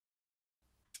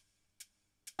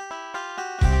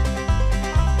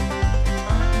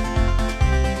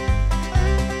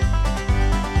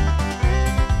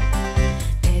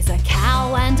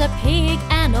a pig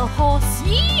and a horse.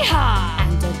 Yee-haw!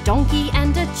 And a donkey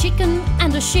and a chicken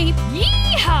and a sheep.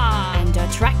 Yee-haw! And a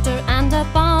tractor and a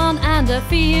barn and a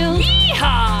field.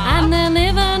 Yee-haw! And they're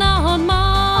living on my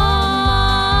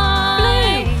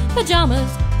blue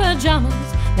pajamas, pajamas.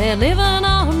 They're living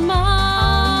on my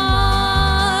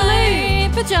blue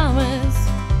pajamas.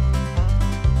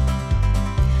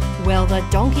 Well, the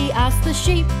donkey asked the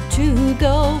sheep to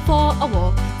go for a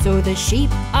walk. So the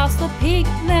sheep asked the pig,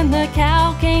 then the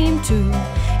cow came too.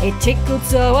 It tickled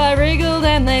so I wriggled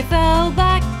and they fell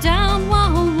back down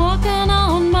while walking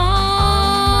on my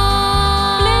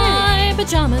blue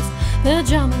pajamas,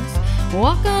 pajamas.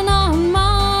 Walking on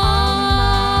my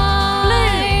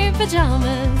blue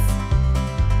pajamas.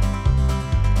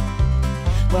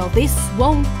 Well, this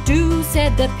won't do,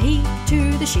 said the pig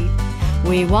to the sheep.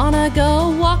 We wanna go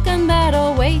walking,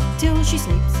 better wait till she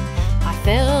sleeps. I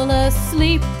fell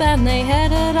asleep and they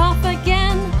headed off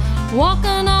again,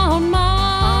 walking on my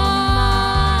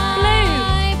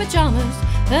blue pajamas,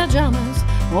 pajamas.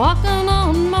 Walking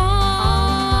on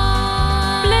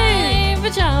my blue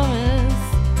pajamas.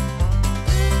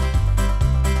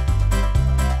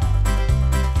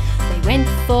 They went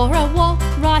for a walk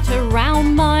right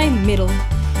around my middle.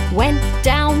 Went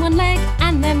down one leg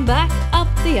and then back up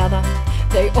the other.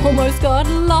 They almost got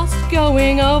lost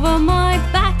going over my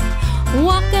back,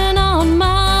 walking on my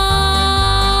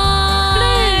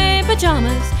blue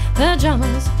pajamas,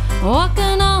 pajamas.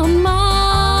 Walking on my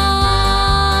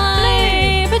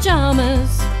blue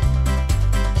pajamas.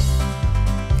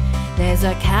 There's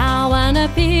a cow and a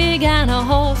pig and a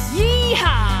horse.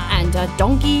 Yee-haw! And a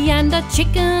donkey and a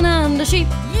chicken and a sheep.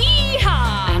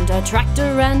 Yee-haw! And a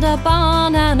tractor and a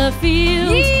barn and a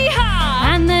field.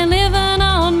 Yee-haw! And they're living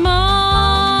on my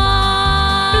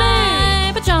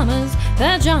blue pajamas,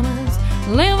 pajamas.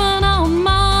 Living